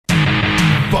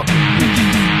fucking bitch.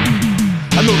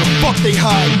 I know the fuck they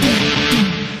hide me.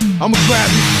 I'ma grab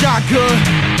this shotgun,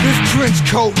 this trench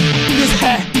coat, this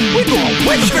hat. We gon'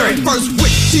 witch her. The very first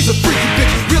witch, she's a freaky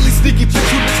bitch, really sneaky bitch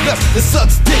who lives left and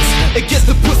sucks dicks and gets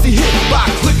the pussy hit by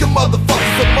a clique of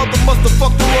motherfuckers. Her mother musta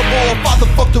fucked her up or her father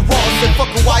fucked her raw and said fuck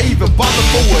her, why even bother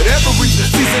for whatever reason.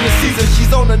 Season to season,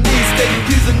 she's on her knees, steady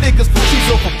teasing niggas for cheese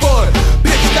or for fun.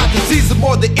 Bitch got diseases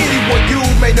more than anyone you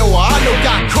may know. I know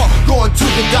got caught going to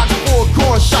the doctor for a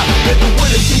corn shot. In the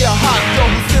winter she a hot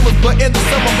girl who simmers, but in the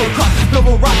summer her crop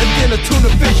double rotten dinner, tuna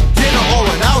fish dinner or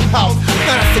an outhouse.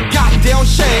 Now that's a goddamn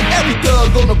shame. Every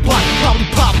thug on the block probably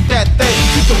pop that thing.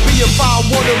 She could be a fine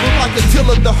wonder, look like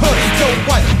Attila the Hun. So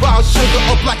white, brown sugar,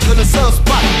 or blacker than a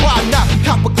sunspot. Why not?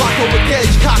 Cop a Glock or a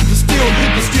gauge, cock to steal.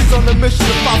 Hit the streets on a mission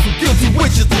to find some guilty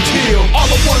witches to kill. All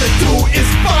I wanna do is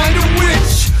find a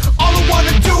witch. All I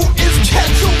wanna do is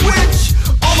catch a witch.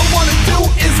 All I wanna do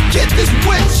is get this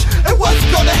witch. And what's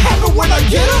gonna happen when I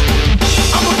get her?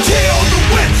 I'ma kill the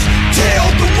witch, kill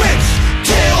the witch,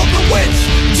 kill the witch,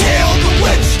 kill the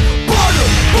witch. Burn her,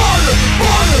 burn her,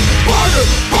 burn her, burn her,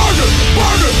 burn her,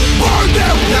 burn her, burn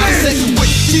that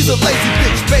witch. She's a lazy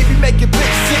bitch, baby making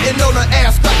bitch, sitting on her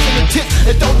ass, scratching her tits,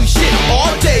 and don't do shit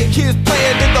all day. Kids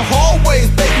playing in the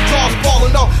hallways, baby drawers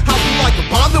falling off. How she like a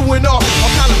bomb that went off?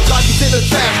 All kind of jockeys in the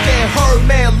trash can. Her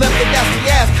man left a nasty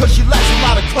ass, cause she lacks a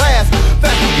lot of class.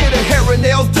 Fast to get her hair and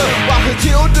nails done, while her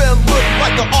children look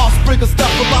like the offspring of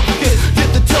stuff a lot of kids. Get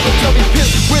the Teletubby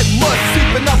pissed with mud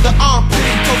seeping out the armpits,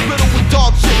 so riddled with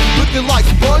dog shit, looking like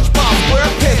SpongeBob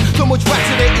SquarePants. So much wax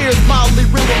in their ears, mildly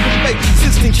riddled to make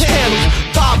 16 candles.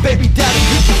 5 baby daddy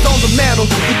bitches on the mantle.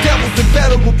 The devil's the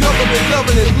federal government,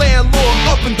 governing landlord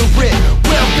up in the rent.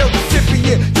 Welfare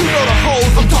recipient, you know the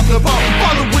hoes I'm talking about.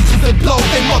 Find the witches and blow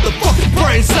they motherfucking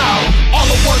brains out. All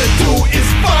I wanna do is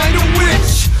find a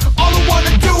witch. All I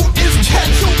wanna do is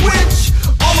catch a witch.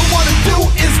 All I wanna do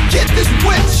is get this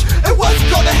witch. And what's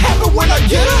gonna happen when I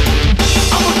get her?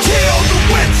 I'ma kill the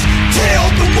witch, kill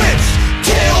the witch,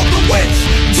 kill the witch,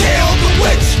 kill the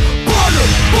witch. Burn her,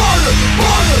 burn her,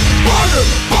 burn her, burn her,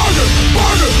 burn her,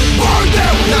 burn her, burn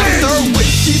that witch. Now the third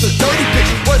witch, she's a dirty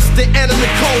bitch. What's the Anna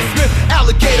Nicole Smith?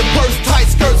 Alligator purse, tight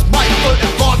skirts, Mike foot,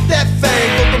 and bought that thing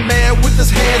from the man with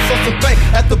his hands on the bank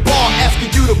at the bar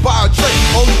asking you to buy a drink.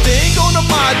 Only thing on the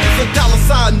mind is a dollar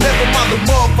sign. Never mind the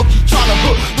motherfucker you tryna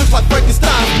hook. Looks like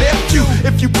Frankenstein's nephew.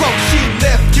 If you broke, she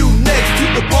left you next to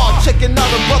the bar, checking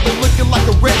out a brother looking like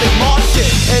a redneck Martian.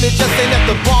 And it just ain't at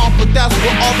the bar, but that's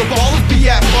where all the ballers be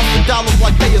at. Busting dollars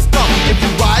like they is stuff. If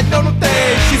you riding on a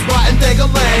thing, she's riding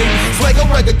dang-a-lane. Swag a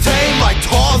reggaeton like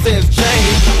Tarzan's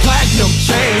chains. Platinum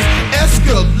chains,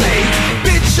 Escalade.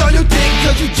 Bitch on your dick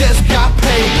cause you just got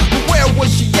paid. But where was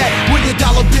she at when your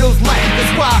dollar bills lack?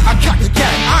 That's why I cocked the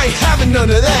cat, I ain't having none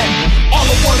of that. All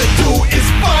I wanna do is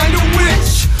find